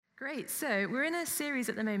Great. So we're in a series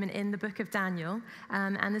at the moment in the book of Daniel,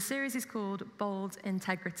 and the series is called Bold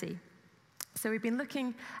Integrity. So we've been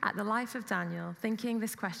looking at the life of Daniel, thinking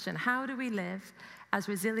this question: how do we live as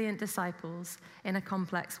resilient disciples in a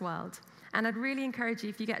complex world? And I'd really encourage you,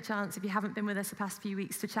 if you get a chance, if you haven't been with us the past few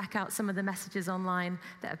weeks, to check out some of the messages online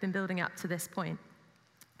that have been building up to this point.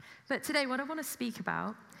 But today, what I want to speak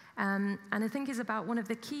about, and I think is about one of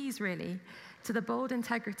the keys, really, to the bold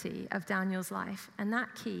integrity of Daniel's life, and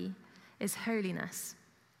that key is holiness.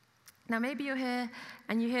 Now, maybe you're here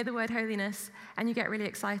and you hear the word holiness and you get really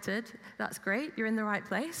excited. That's great, you're in the right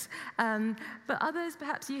place. But others,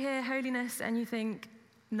 perhaps you hear holiness and you think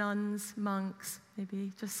nuns, monks,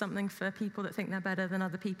 maybe just something for people that think they're better than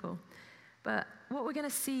other people. But what we're going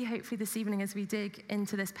to see, hopefully, this evening as we dig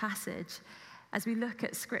into this passage, as we look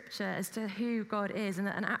at Scripture as to who God is and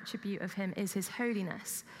that an attribute of him is his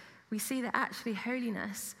holiness, we see that actually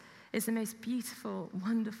holiness is the most beautiful,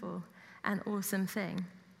 wonderful, and awesome thing.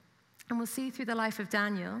 And we'll see through the life of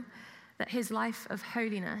Daniel that his life of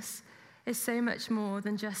holiness is so much more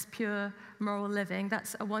than just pure moral living.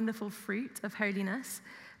 That's a wonderful fruit of holiness.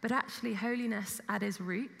 But actually, holiness at its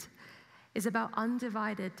root is about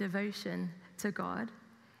undivided devotion to God.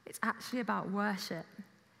 It's actually about worship.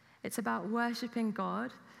 It's about worshiping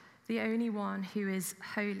God, the only one who is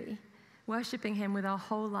holy. Worshipping him with our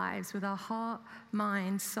whole lives, with our heart,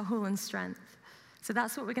 mind, soul, and strength. So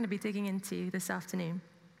that's what we're going to be digging into this afternoon.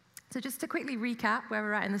 So just to quickly recap where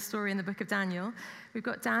we're at in the story in the book of Daniel, we've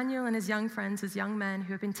got Daniel and his young friends as young men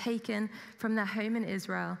who have been taken from their home in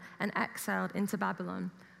Israel and exiled into Babylon,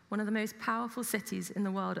 one of the most powerful cities in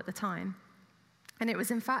the world at the time. And it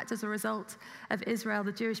was in fact as a result of Israel,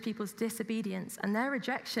 the Jewish people's disobedience and their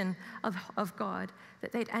rejection of God,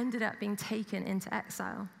 that they'd ended up being taken into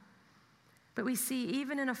exile. But we see,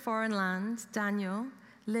 even in a foreign land, Daniel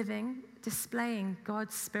living, displaying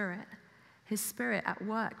God's Spirit, his Spirit at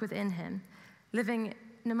work within him, living,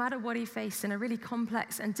 no matter what he faced in a really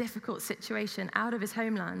complex and difficult situation out of his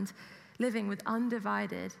homeland, living with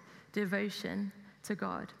undivided devotion to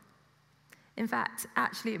God. In fact,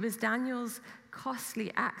 actually, it was Daniel's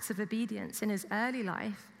costly acts of obedience in his early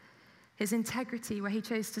life, his integrity where he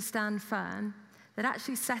chose to stand firm, that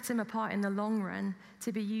actually set him apart in the long run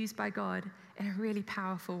to be used by God in a really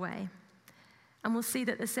powerful way. And we'll see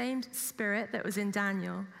that the same Spirit that was in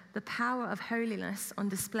Daniel, the power of holiness on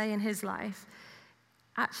display in his life,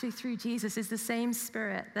 actually through Jesus is the same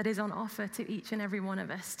Spirit that is on offer to each and every one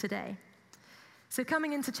of us today. So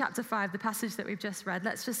coming into chapter 5, the passage that we've just read,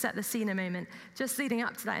 let's just set the scene a moment. Just leading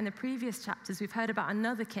up to that, in the previous chapters, we've heard about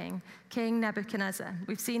another king, King Nebuchadnezzar.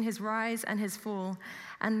 We've seen his rise and his fall,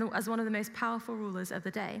 and as one of the most powerful rulers of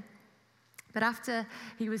the day. But after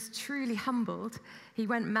he was truly humbled, he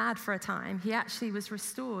went mad for a time. He actually was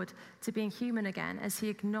restored to being human again as he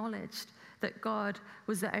acknowledged that God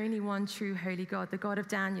was the only one true holy God, the God of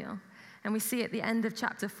Daniel. And we see at the end of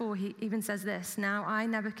chapter 4, he even says this: "Now I,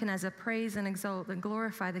 Nebuchadnezzar, praise and exalt and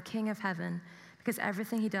glorify the King of heaven, because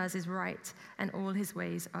everything he does is right and all his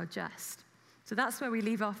ways are just." So that's where we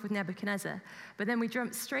leave off with Nebuchadnezzar. But then we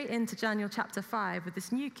jump straight into Daniel chapter 5 with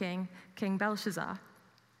this new king, King Belshazzar.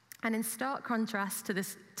 And in stark contrast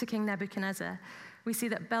to King Nebuchadnezzar, we see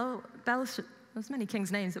that there's many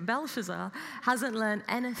kings' names, but Belshazzar hasn't learned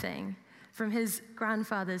anything from his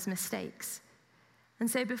grandfather's mistakes. And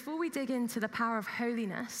so before we dig into the power of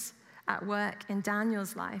holiness at work in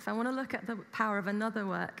Daniel's life, I want to look at the power of another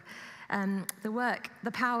work,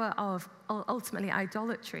 the power of ultimately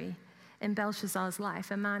idolatry in Belshazzar's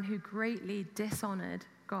life, a man who greatly dishonored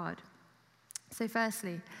God. So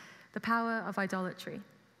firstly, the power of idolatry.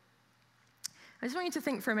 I just want you to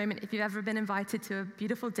think for a moment if you've ever been invited to a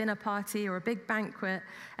beautiful dinner party or a big banquet,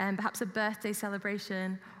 perhaps a birthday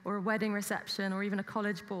celebration or a wedding reception or even a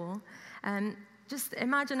college ball. Just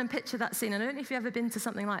imagine and picture that scene. I don't know if you've ever been to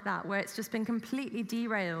something like that where it's just been completely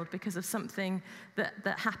derailed because of something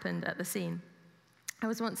that happened at the scene. I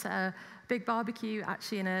was once at a big barbecue,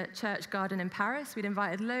 actually in a church garden in Paris. We'd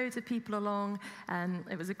invited loads of people along.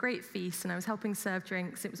 It was a great feast, and I was helping serve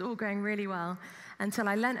drinks. It was all going really well until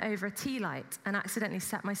I leant over a tea light and accidentally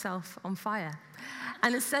set myself on fire.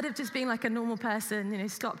 And instead of just being like a normal person,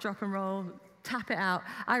 stop, drop, and roll, tap it out,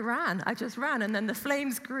 I just ran, and then the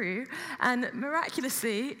flames grew, and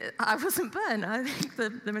miraculously, I wasn't burned. I think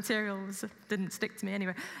the material didn't stick to me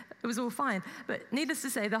anyway. It was all fine. But needless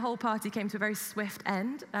to say, the whole party came to a very swift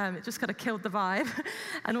end. It just kind of killed the vibe,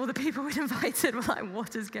 and all the people we'd invited were like,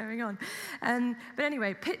 what is going on? But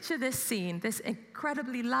anyway, picture this scene, this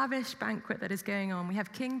incredibly lavish banquet that is going on. We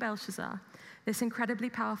have King Belshazzar, this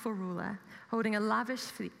incredibly powerful ruler, holding a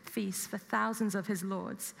lavish feast for thousands of his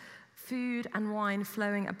lords, food and wine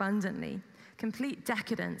flowing abundantly, complete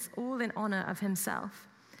decadence, all in honor of himself.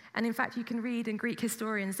 And in fact, you can read in Greek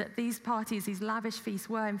historians that these parties, these lavish feasts,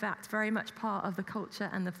 were in fact very much part of the culture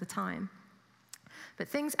and of the time. But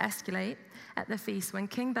things escalate at the feast when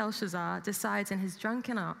King Belshazzar decides in his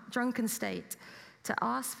drunken state to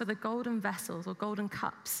ask for the golden vessels or golden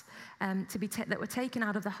cups that were taken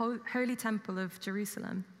out of the holy temple of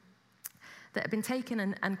Jerusalem, that had been taken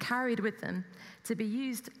and carried with them to be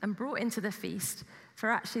used and brought into the feast for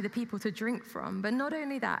actually the people to drink from. But not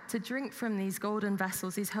only that, to drink from these golden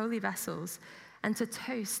vessels, these holy vessels, and to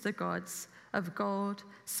toast the gods of gold,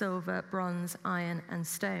 silver, bronze, iron, and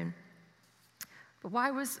stone. But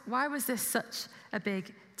why was this such a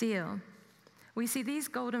big deal? We see these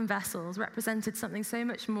golden vessels represented something so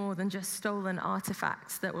much more than just stolen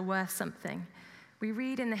artifacts that were worth something. We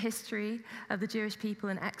read in the history of the Jewish people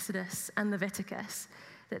in Exodus and Leviticus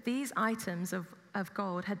that these items of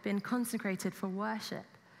gold had been consecrated for worship.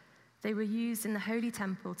 They were used in the holy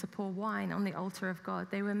temple to pour wine on the altar of God.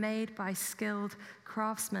 They were made by skilled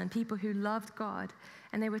craftsmen, people who loved God,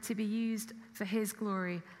 and they were to be used for his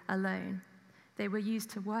glory alone. They were used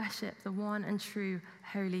to worship the one and true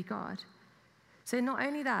holy God. So not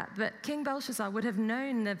only that, but King Belshazzar would have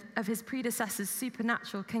known of his predecessor's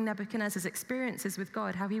supernatural, King Nebuchadnezzar's experiences with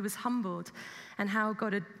God, how he was humbled and how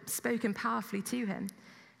God had spoken powerfully to him.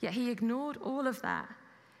 Yet he ignored all of that.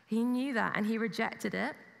 He knew that and he rejected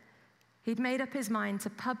it. He'd made up his mind to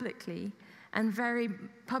publicly and very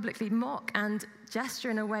publicly mock and gesture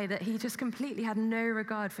in a way that he just completely had no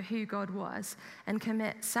regard for who God was and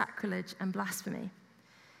commit sacrilege and blasphemy.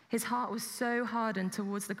 His heart was so hardened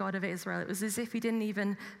towards the God of Israel, it was as if he didn't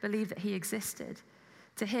even believe that he existed.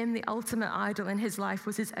 To him, the ultimate idol in his life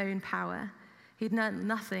was his own power. He'd known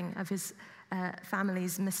nothing of his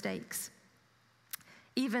family's mistakes.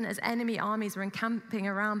 Even as enemy armies were encamping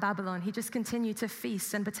around Babylon, he just continued to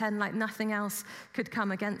feast and pretend like nothing else could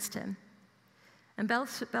come against him. And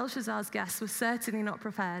Belshazzar's guests were certainly not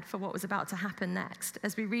prepared for what was about to happen next.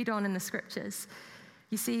 As we read on in the scriptures,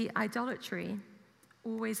 you see, idolatry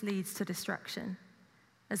always leads to destruction.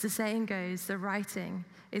 As the saying goes, the writing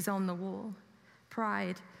is on the wall.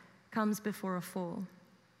 Pride comes before a fall.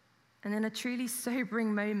 And in a truly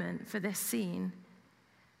sobering moment for this scene,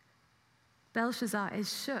 Belshazzar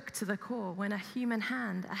is shook to the core when a human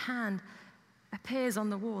hand, appears on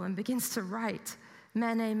the wall and begins to write,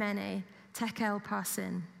 Mene, Mene, Tekel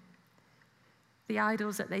Parsin. The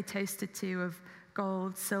idols that they toasted to of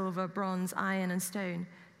gold, silver, bronze, iron, and stone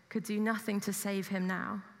could do nothing to save him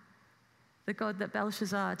now. The God that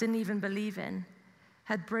Belshazzar didn't even believe in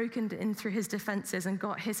had broken in through his defenses and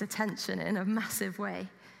got his attention in a massive way.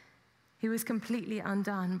 He was completely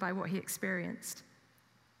undone by what he experienced.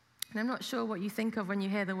 And I'm not sure what you think of when you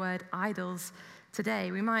hear the word idols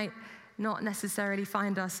today. We might not necessarily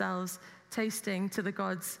find ourselves toasting to the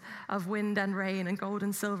gods of wind and rain and gold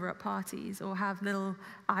and silver at parties, or have little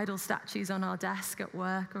idol statues on our desk at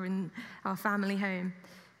work or in our family home.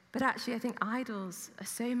 But actually, I think idols are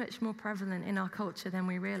so much more prevalent in our culture than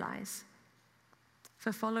we realize.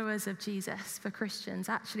 For followers of Jesus, for Christians,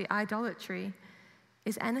 actually idolatry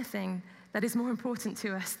is anything that is more important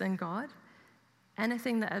to us than God,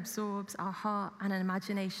 anything that absorbs our heart and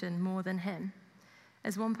imagination more than him.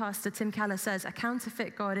 As one pastor, Tim Keller, says, a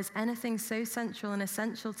counterfeit God is anything so central and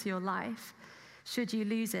essential to your life, should you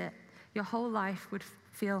lose it, your whole life would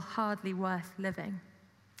feel hardly worth living.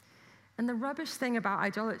 And the rubbish thing about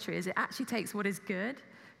idolatry is it actually takes what is good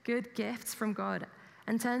gifts from God,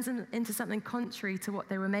 and turns them into something contrary to what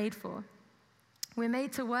they were made for. We're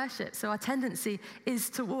made to worship, so our tendency is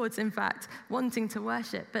towards, in fact, wanting to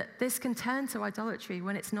worship. But this can turn to idolatry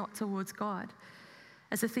when it's not towards God.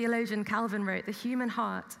 As the theologian Calvin wrote, the human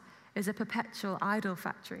heart is a perpetual idol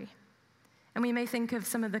factory. And we may think of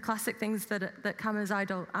some of the classic things that come as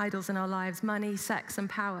idols in our lives, money, sex, and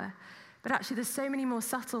power. But actually, there's so many more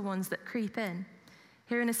subtle ones that creep in.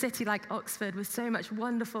 Here in a city like Oxford, with so much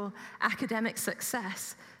wonderful academic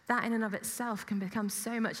success, that in and of itself can become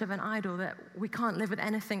so much of an idol that we can't live with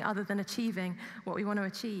anything other than achieving what we want to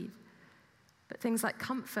achieve. But things like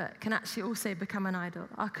comfort can actually also become an idol.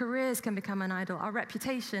 Our careers can become an idol. Our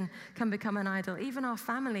reputation can become an idol. Even our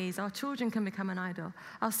families, our children can become an idol.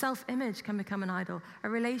 Our self-image can become an idol. A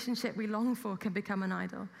relationship we long for can become an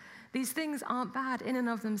idol. These things aren't bad in and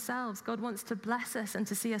of themselves. God wants to bless us and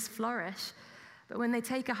to see us flourish. But when they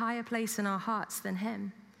take a higher place in our hearts than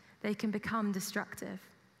him, they can become destructive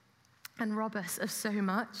and rob us of so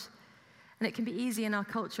much. And it can be easy in our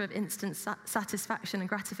culture of instant satisfaction and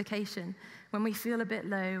gratification when we feel a bit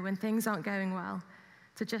low, when things aren't going well,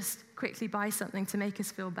 to just quickly buy something to make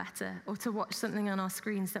us feel better, or to watch something on our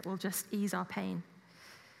screens that will just ease our pain.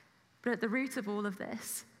 But at the root of all of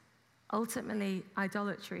this, ultimately,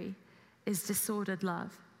 idolatry is disordered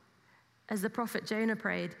love. As the prophet Jonah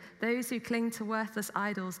prayed, those who cling to worthless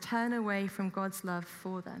idols turn away from God's love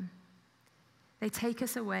for them. They take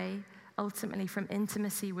us away, ultimately, from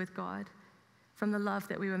intimacy with God, from the love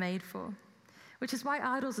that we were made for. Which is why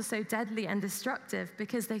idols are so deadly and destructive,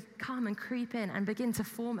 because they come and creep in and begin to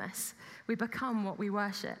form us. We become what we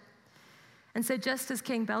worship. And so just as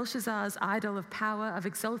King Belshazzar's idol of power, of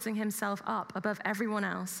exalting himself up above everyone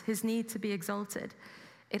else, his need to be exalted,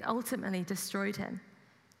 it ultimately destroyed him.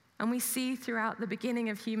 And we see throughout the beginning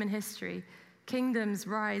of human history, kingdoms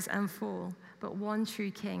rise and fall, but one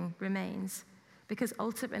true king remains, because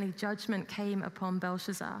ultimately judgment came upon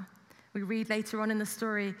Belshazzar. We read later on in the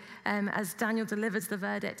story, as Daniel delivers the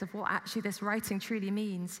verdict of what actually this writing truly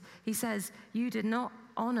means. He says, "You did not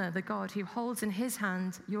honor the God who holds in his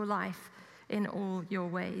hand your life in all your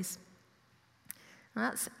ways." Now,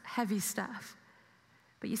 that's heavy stuff.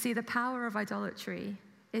 But you see, the power of idolatry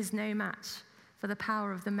is no match for the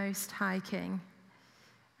power of the Most High King.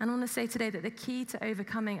 And I want to say today that the key to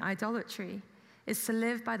overcoming idolatry is to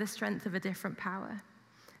live by the strength of a different power.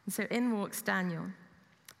 And so in walks Daniel.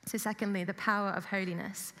 So secondly, the power of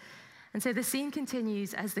holiness. And so the scene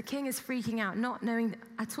continues as the king is freaking out, not knowing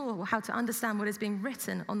at all how to understand what is being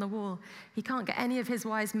written on the wall. He can't get any of his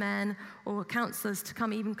wise men or counselors to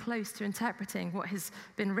come even close to interpreting what has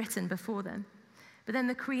been written before them. But then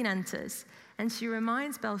the queen enters, and she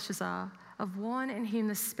reminds Belshazzar of one in whom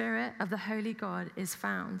the spirit of the holy God is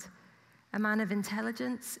found, a man of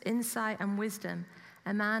intelligence, insight, and wisdom,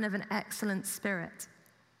 a man of an excellent spirit.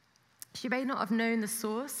 She may not have known the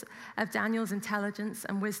source of Daniel's intelligence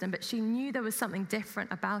and wisdom, but she knew there was something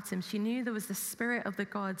different about him. She knew there was the spirit of the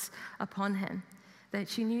gods upon him, that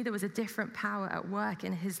she knew there was a different power at work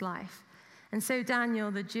in his life. And so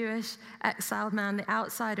Daniel, the Jewish exiled man, the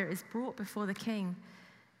outsider, is brought before the king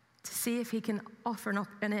to see if he can offer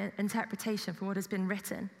an interpretation for what has been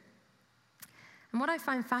written. And what I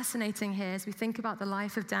find fascinating here as we think about the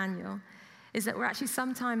life of Daniel is that we're actually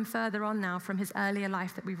some time further on now from his earlier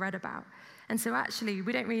life that we've read about. And so actually,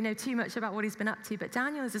 we don't really know too much about what he's been up to, but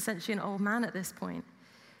Daniel is essentially an old man at this point.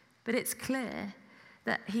 But it's clear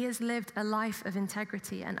that he has lived a life of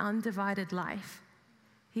integrity, an undivided life.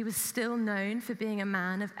 He was still known for being a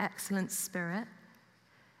man of excellent spirit.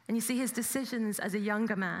 And you see, his decisions as a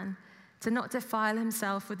younger man to not defile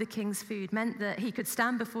himself with the king's food meant that he could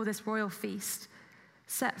stand before this royal feast,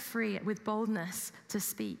 set free with boldness to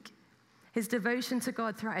speak. His devotion to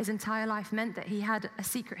God throughout his entire life meant that he had a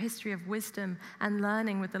secret history of wisdom and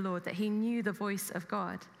learning with the Lord, that he knew the voice of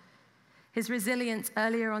God. His resilience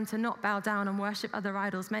earlier on to not bow down and worship other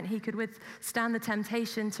idols meant he could withstand the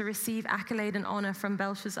temptation to receive accolade and honor from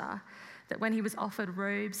Belshazzar, that when he was offered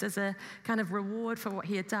robes as a kind of reward for what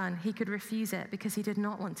he had done, he could refuse it because he did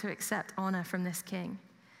not want to accept honor from this king.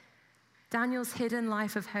 Daniel's hidden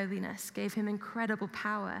life of holiness gave him incredible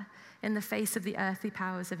power in the face of the earthly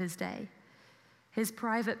powers of his day. His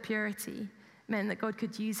private purity meant that God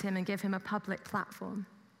could use him and give him a public platform.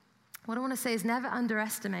 What I want to say is never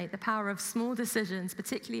underestimate the power of small decisions,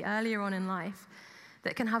 particularly earlier on in life,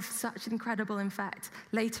 that can have such incredible effect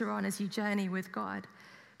later on as you journey with God.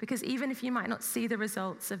 Because even if you might not see the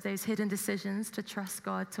results of those hidden decisions to trust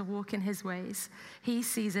God, to walk in his ways, he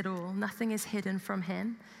sees it all. Nothing is hidden from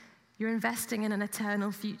him. You're investing in an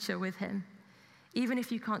eternal future with him. Even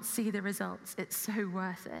if you can't see the results, it's so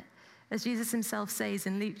worth it. As Jesus himself says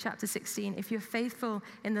in Luke chapter 16, if you're faithful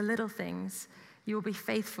in the little things, you will be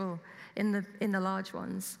faithful in the large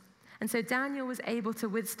ones. And so Daniel was able to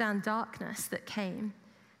withstand darkness that came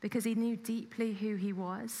because he knew deeply who he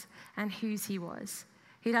was and whose he was.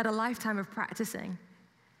 He'd had a lifetime of practicing.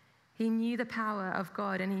 He knew the power of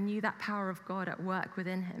God, and he knew that power of God at work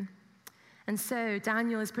within him. And so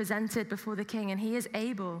Daniel is presented before the king, and he is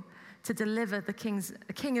able to deliver the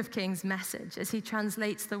King of Kings message as he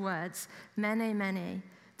translates the words, Mene, Mene,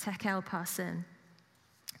 Tekel Parsin.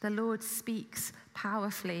 The Lord speaks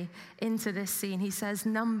powerfully into this scene. He says,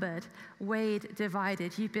 numbered, weighed,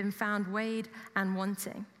 divided. You've been found weighed and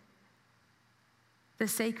wanting. The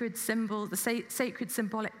sacred symbol, the sacred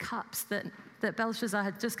symbolic cups that Belshazzar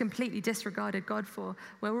had just completely disregarded God for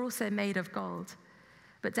were also made of gold.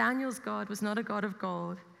 But Daniel's God was not a God of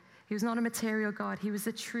gold. He was not a material God. He was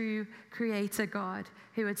the true creator God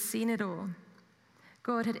who had seen it all.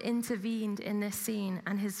 God had intervened in this scene,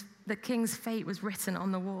 and the king's fate was written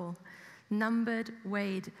on the wall. Numbered,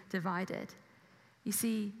 weighed, divided. You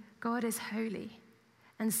see, God is holy,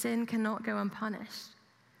 and sin cannot go unpunished.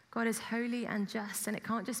 God is holy and just, and it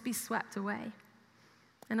can't just be swept away.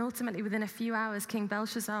 And ultimately, within a few hours, King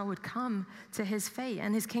Belshazzar would come to his fate,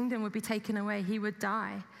 and his kingdom would be taken away. He would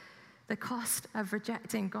die. The cost of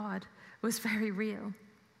rejecting God was very real.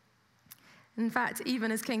 In fact,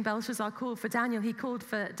 even as King Belshazzar called for Daniel,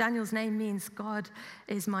 Daniel's name means God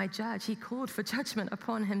is my judge. He called for judgment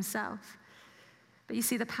upon himself. But you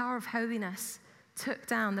see, the power of holiness took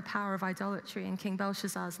down the power of idolatry in King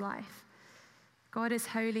Belshazzar's life. God is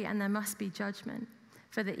holy, and there must be judgment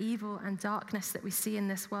for the evil and darkness that we see in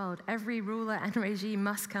this world. Every ruler and regime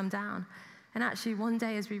must come down. And actually, one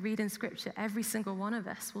day, as we read in Scripture, every single one of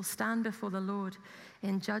us will stand before the Lord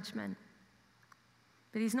in judgment.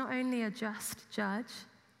 But he's not only a just judge,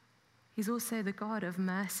 he's also the God of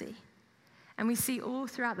mercy. And we see all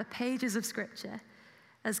throughout the pages of Scripture,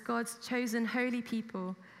 as God's chosen holy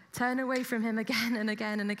people turn away from him again and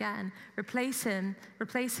again and again, replace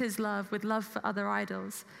his love with love for other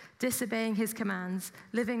idols, disobeying his commands,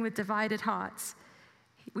 living with divided hearts.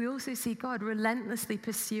 We also see God relentlessly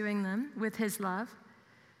pursuing them with his love,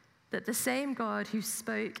 that the same God who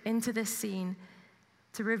spoke into this scene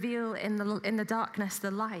to reveal in the darkness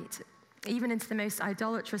the light, even into the most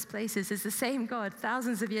idolatrous places, is the same God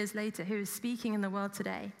thousands of years later who is speaking in the world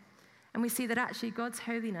today. And we see that actually God's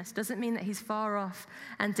holiness doesn't mean that he's far off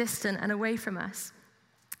and distant and away from us.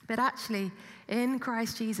 But actually, in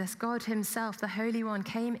Christ Jesus, God himself, the Holy One,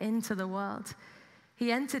 came into the world.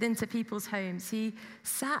 He entered into people's homes. He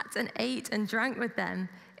sat and ate and drank with them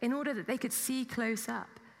in order that they could see close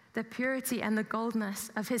up the purity and the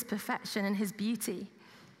goldness of his perfection and his beauty.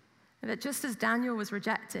 That just as Daniel was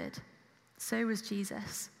rejected, so was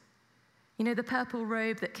Jesus. You know, the purple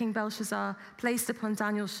robe that King Belshazzar placed upon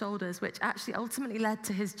Daniel's shoulders, which actually ultimately led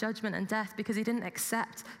to his judgment and death because he didn't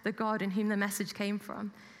accept the God in whom the message came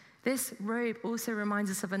from. This robe also reminds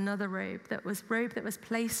us of another robe that was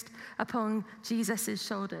placed upon Jesus'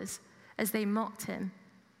 shoulders as they mocked him,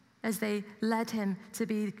 as they led him to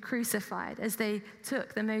be crucified, as they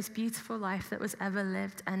took the most beautiful life that was ever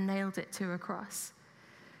lived and nailed it to a cross.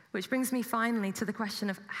 Which brings me finally to the question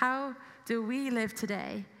of how do we live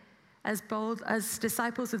today as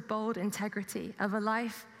disciples with bold integrity, of a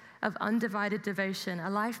life of undivided devotion, a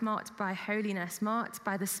life marked by holiness, marked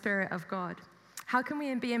by the Spirit of God? How can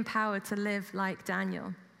we be empowered to live like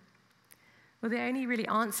Daniel? Well, the only really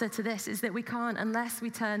answer to this is that we can't unless we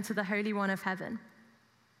turn to the Holy One of heaven,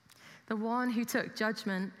 the one who took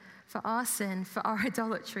judgment for our sin, for our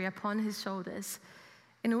idolatry upon his shoulders,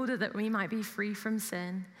 in order that we might be free from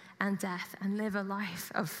sin and death and live a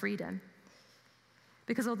life of freedom.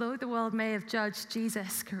 Because although the world may have judged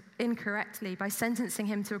Jesus incorrectly by sentencing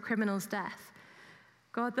him to a criminal's death,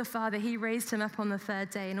 God the Father, he raised him up on the third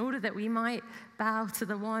day in order that we might bow to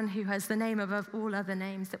the one who has the name above all other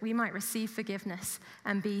names, that we might receive forgiveness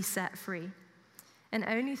and be set free. And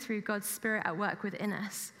only through God's Spirit at work within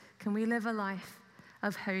us can we live a life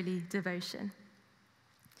of holy devotion.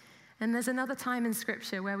 And there's another time in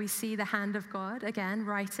Scripture where we see the hand of God, again,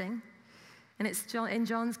 writing. And it's in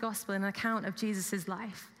John's Gospel, an account of Jesus'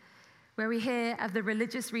 life, where we hear of the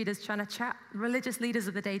religious leaders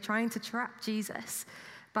of the day trying to trap Jesus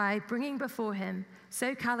by bringing before him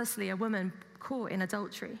so callously a woman caught in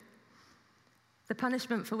adultery. The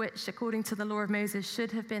punishment for which, according to the law of Moses,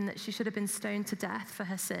 should have been that she should have been stoned to death for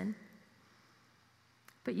her sin.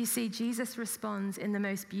 But you see, Jesus responds in the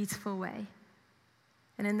most beautiful way.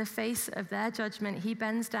 And in the face of their judgment, he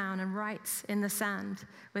bends down and writes in the sand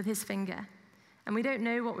with his finger. And we don't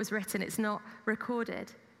know what was written, it's not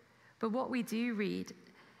recorded. But what we do read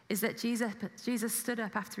is that Jesus stood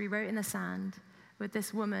up after he wrote in the sand with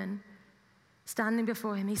this woman standing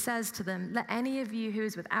before him. He says to them, "Let any of you who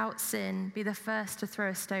is without sin be the first to throw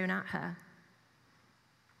a stone at her."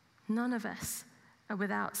 None of us are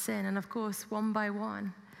without sin. And of course, one by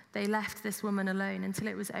one, they left this woman alone until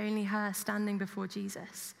it was only her standing before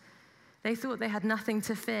Jesus. They thought they had nothing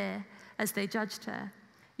to fear as they judged her.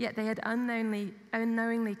 Yet they had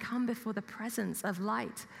unknowingly come before the presence of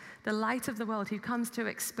light, the light of the world who comes to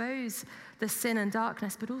expose the sin and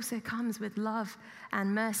darkness, but also comes with love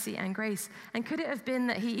and mercy and grace. And could it have been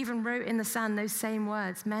that he even wrote in the sand those same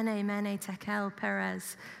words, Mene, Mene, Tekel,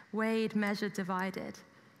 Perez, weighed, measured, divided?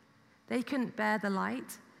 They couldn't bear the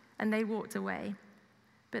light, and they walked away.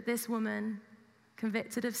 But this woman,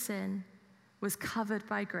 convicted of sin, was covered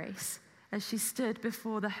by grace as she stood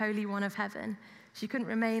before the Holy One of heaven. She couldn't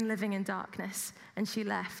remain living in darkness, and she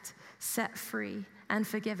left, set free and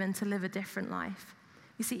forgiven to live a different life.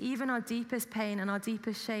 You see, even our deepest pain and our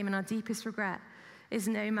deepest shame and our deepest regret is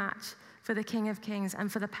no match for the King of Kings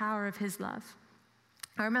and for the power of his love.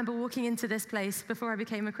 I remember walking into this place before I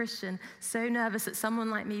became a Christian, so nervous that someone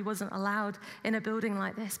like me wasn't allowed in a building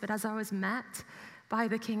like this. But as I was met by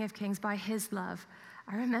the King of Kings, by his love,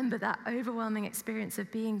 I remember that overwhelming experience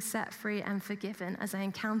of being set free and forgiven as I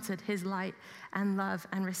encountered his light and love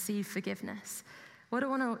and received forgiveness. What I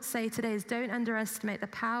want to say today is don't underestimate the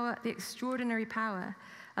power, the extraordinary power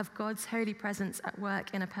of God's holy presence at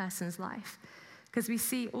work in a person's life. Because we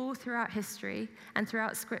see all throughout history and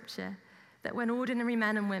throughout Scripture that when ordinary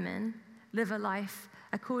men and women live a life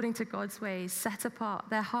according to God's ways, set apart,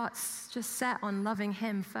 their hearts just set on loving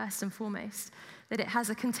him first and foremost, that it has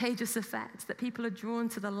a contagious effect, that people are drawn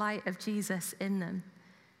to the light of Jesus in them.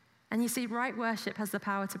 And you see, right worship has the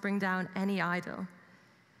power to bring down any idol.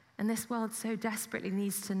 And this world so desperately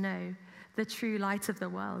needs to know the true light of the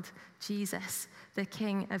world, Jesus, the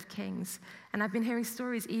King of Kings. And I've been hearing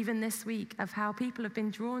stories even this week of how people have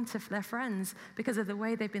been drawn to their friends because of the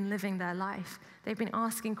way they've been living their life. They've been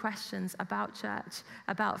asking questions about church,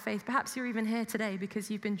 about faith. Perhaps you're even here today because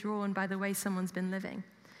you've been drawn by the way someone's been living.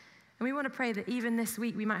 And we want to pray that even this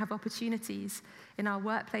week we might have opportunities in our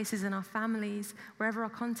workplaces, in our families, wherever our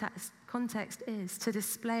context is, to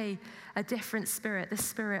display a different spirit, the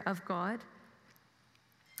Spirit of God.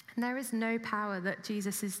 And there is no power that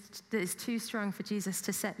is too strong for Jesus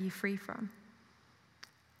to set you free from.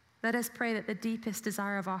 Let us pray that the deepest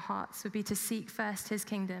desire of our hearts would be to seek first his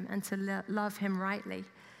kingdom and to love him rightly.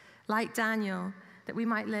 Like Daniel, that we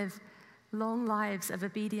might live long lives of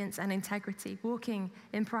obedience and integrity, walking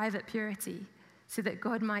in private purity, so that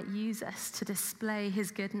God might use us to display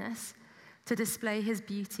his goodness, to display his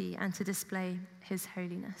beauty, and to display his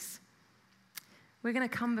holiness. We're going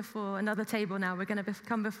to come before another table now. We're going to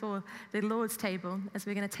come before the Lord's table as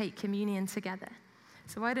we're going to take communion together.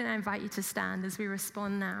 So why don't I invite you to stand as we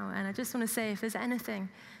respond now? And I just want to say, if there's anything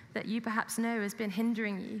that you perhaps know has been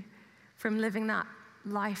hindering you from living that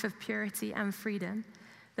life of purity and freedom,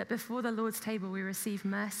 that before the Lord's table we receive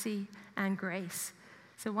mercy and grace.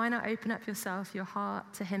 So why not open up yourself, your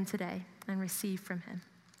heart to him today and receive from him?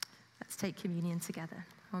 Let's take communion together.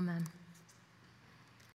 Amen.